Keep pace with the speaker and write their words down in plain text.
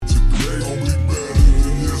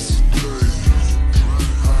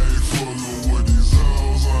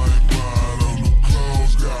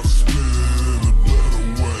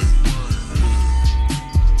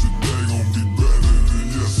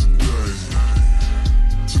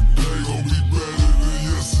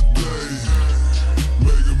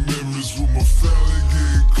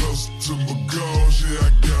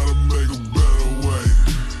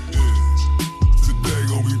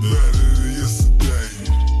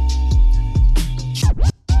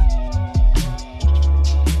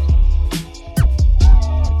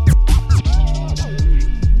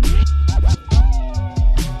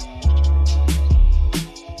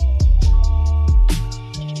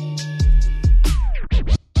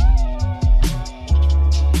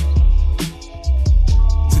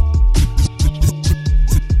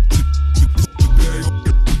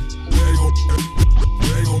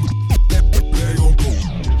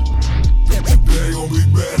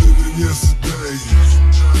yesterday.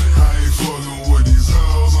 I ain't fucking with these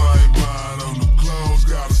hoes, I ain't buying them the clothes,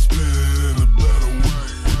 gotta spend it in a better way.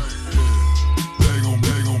 They gon'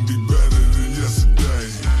 be better than yesterday.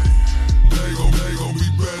 They gon' be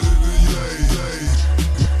better than yesterday.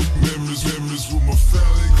 Memories with my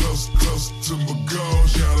family, close to my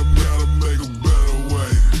goals, gotta make a better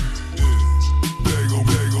way. They gon'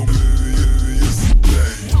 be better than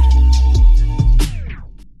yesterday.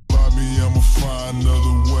 By me, I'ma find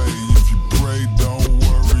another way. If you pray, don't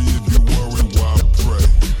worry. If you worry, why pray?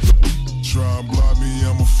 Try and block me,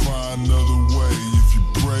 I'ma find another way. If you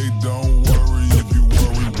pray, don't worry. If you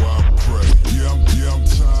worry, why pray? Yeah, I'm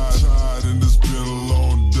tired, and it's been a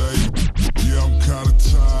long day. Yeah, I'm kinda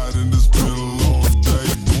tired, and it's been a long day.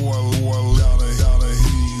 Boy, down a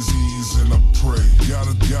he's, and I pray.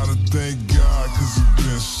 Gotta thank God, 'cause he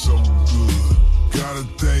been so good. Gotta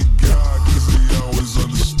thank God, 'cause he always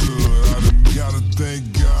understood. Gotta thank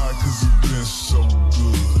God, 'cause he been so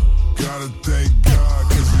good. Gotta thank God,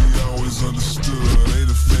 'cause he always understood. Made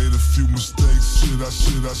a few mistakes, shit I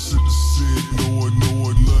should've said. Know it,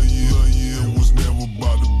 love you, it was never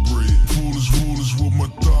about the bread. Foolish with my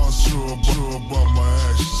thoughts, sure about my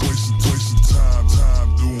actions. Wasting time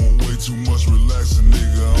doing way too much relaxing,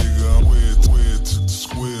 nigga. I'm where took the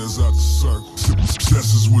squares out the circle.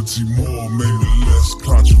 Successes with T-More, maybe less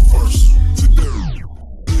controversial. Today,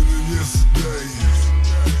 yesterday,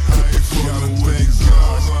 I ain't fucking with these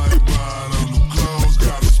hoes, I ain't buying them the clothes,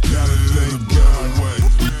 gotta thank God way.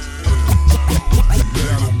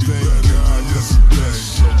 Today gon' be better than yesterday.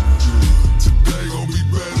 Today gon' be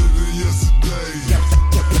better than yesterday.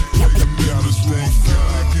 Gotta thank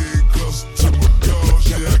God, getting closer to my goals,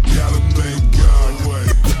 yeah, I gotta thank God way.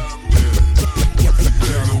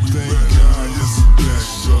 Today gon' be better than yesterday.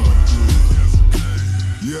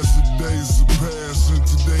 Yesterday's the past and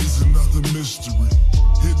today's another mystery.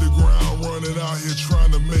 Hit the ground running out here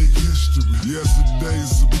trying to make history.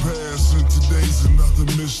 Yesterday's the past and today's another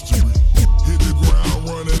mystery. Hit the ground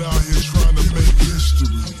running out here trying to make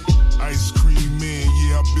history. Ice cream man,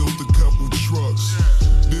 yeah, I built a couple trucks.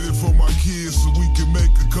 Did it for my kids so we can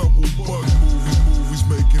make a couple bucks. Movies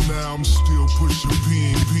making now, I'm still pushing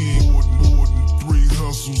pen. More than 3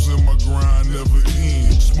 hustles and my grind never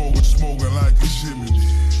ends. Smoking like a chimney.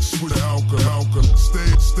 Switch to alcohol.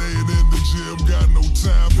 Staying in the gym, got no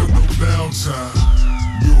time for no downtime.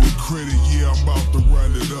 Building credit, yeah, I'm about to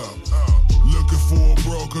run it up. Looking for a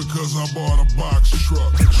broker, 'cause I bought a box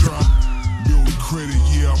truck. Building credit,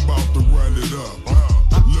 yeah, I'm about to run it up.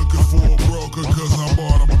 Looking for a broker, 'cause I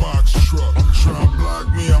bought a box truck. Try and block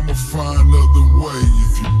me, I'ma find another way.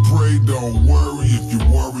 If you pray, don't worry. If you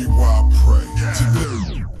worry, why pray?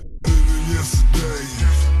 Today, yesterday,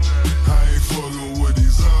 I ain't fucking with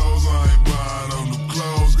these hoes, I ain't buying them the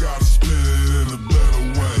clothes, gotta spend it in a better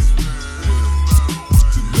way.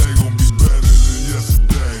 Today gon' be better than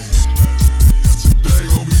yesterday. Today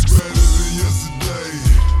gon' be better than yesterday.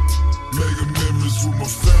 Making memories with my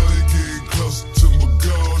family, getting closer to my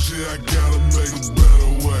goals, yeah, I gotta make a